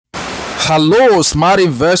Hello, smart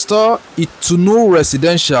investor. Itunu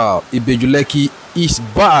Residential Ibeju Lekki is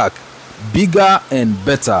back, bigger and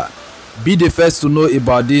better. Be the first to know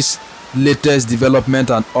about this latest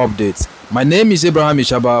development and updates. My name is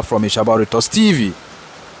Ichaba from Ichaba Realtors TV.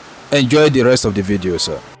 Enjoy the rest of the video,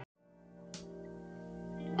 sir.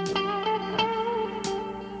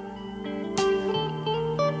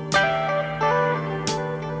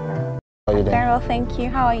 Very well, thank you.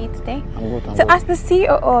 How are you today? I'm good. So, as the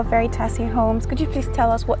CEO of Veritasi Homes, could you please tell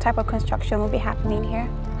us what type of construction will be happening here?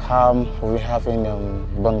 We're having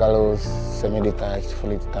bungalows, semi-detached,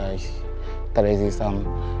 fully detached, terraces.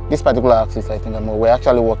 This particular axis, I think we're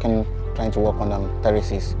actually trying to work on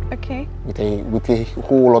terraces. Okay. With a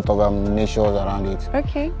whole lot of natures around it.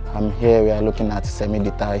 Okay. Here we are looking at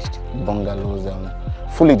semi-detached bungalows,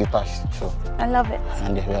 fully detached too. I love it.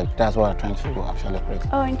 And that's what we're trying to actually operate.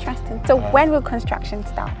 Oh, interesting. So when will construction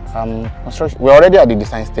start? We're already at the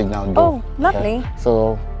design stage now. Oh, lovely. Yeah.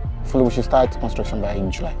 So we should start construction by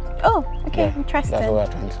July. Oh, okay, yeah, interesting. That's what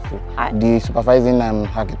we're trying to do. The supervising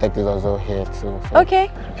architect is also here too. So.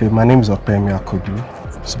 Okay. Okay, my name is Opemi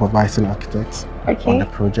Akodu, supervising architect on the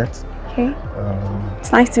project. Okay.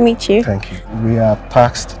 It's nice to meet you. Thank you. We are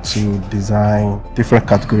tasked to design different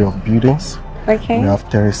category of buildings. Okay. We have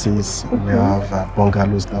terraces, we have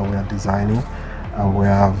bungalows that we are designing, and we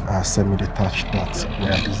have semi-detached that we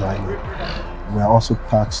are designing. We are also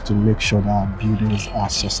tasked to make sure that our buildings are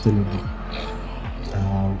sustainable.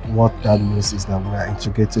 What that means is that we are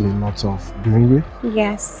integrating a lot of greenery.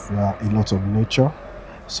 Yes. A lot of nature.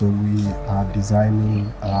 So we are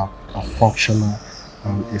designing a functional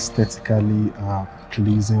and aesthetically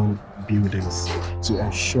pleasing buildings to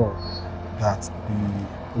ensure that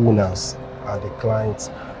the owners and the clients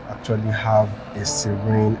actually have a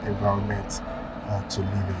serene environment to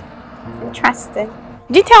live in. Interesting.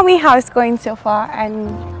 Could you tell me how it's going so far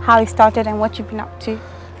and how it started and what you've been up to?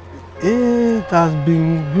 It has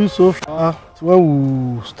been good so far. So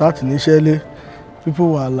when we start initially,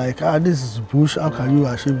 people were like, this is bush, how can you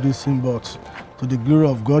achieve this thing? But to the glory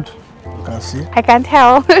of God, you can see. I can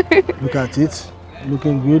tell. Look at it,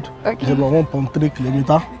 looking good. Okay. It's about 1.3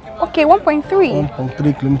 kilometers. Okay, 1.3.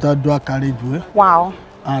 1.3 kilometer dual carriageway. Wow.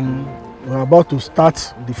 And we're about to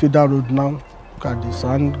start the feeder road now. Look at the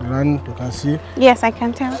sand ground, you can see. Yes, I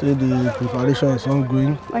can tell. See the preparation is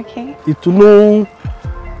ongoing. Okay. Itunu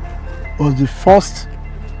was the first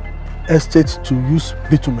estate to use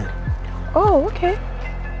bitumen. Oh, okay.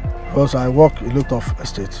 Because I work a lot of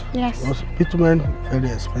estates. Yes. Because bitumen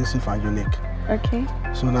very expensive and unique. Okay.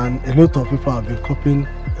 So now a lot of people have been copying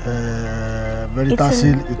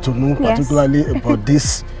Veritasi Itunu, particularly about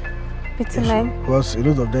this bitumen. Because a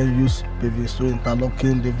lot of them use paving stone,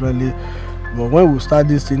 interlocking differently. But when we start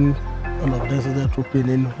this thing, all of them started trooping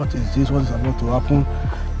in. What is this? What is about to happen?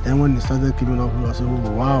 Then when they started coming up, we said,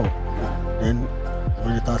 oh, wow. Then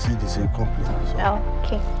Veritasi is a company. So. Oh,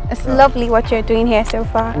 okay. It's lovely what you're doing here so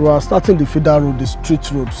far. We are starting the feeder road, the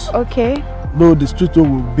street roads. Okay. No, the street road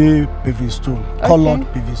will be paving stone, colored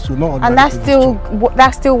paving stone, not ordinary. And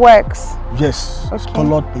that still works. Yes, it's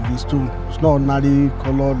colored paving stone. It's not ordinary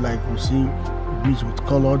colored like we see beach with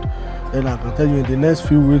colored. Then I can tell you in the next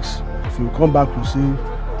few weeks, if you come back, we'll see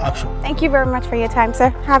action. Thank you very much for your time, sir.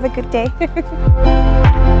 Have a good day.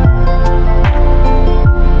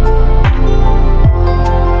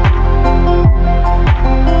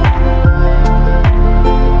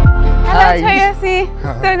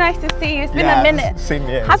 So nice to see you. It's been a minute. Same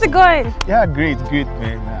here. How's it going? Yeah, great,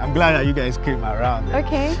 man. I'm glad that you guys came around.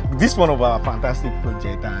 Okay. This is one of our fantastic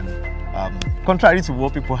projects, and contrary to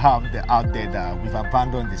what people have out there, that we've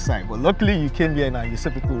abandoned the site. But luckily you came here and you see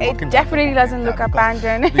people working. It definitely doesn't look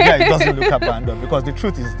abandoned. Yeah, it doesn't look abandoned because the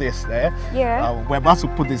truth is this. Yeah. We're about to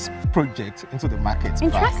put this project into the market.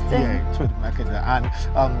 Interesting. Yeah, into the market.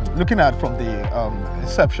 And looking at from the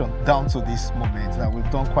inception down to this moment,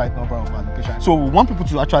 we've done quite a number of allocations. So we want people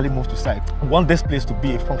to actually move to site. We want this place to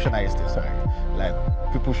be a functional estate. Like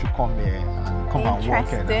people should come here and come and work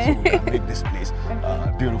here, so we can make this place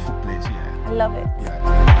a beautiful place. Yeah. I love it. Yeah.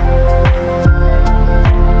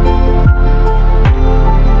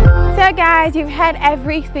 So guys, you've heard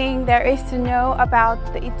everything there is to know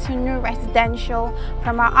about the Itunu Residential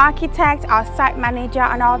from our architect, our site manager,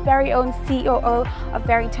 and our very own COO of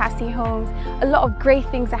Veritasi Homes. A lot of great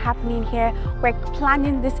things are happening here. We're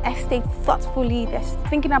planning this estate thoughtfully. They're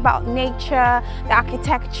thinking about nature, the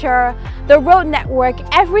architecture, the road network.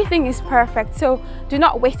 Everything is perfect. So do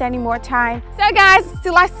not waste any more time. So guys,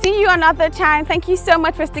 till I see you another time, thank you so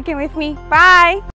much for sticking with me. Bye.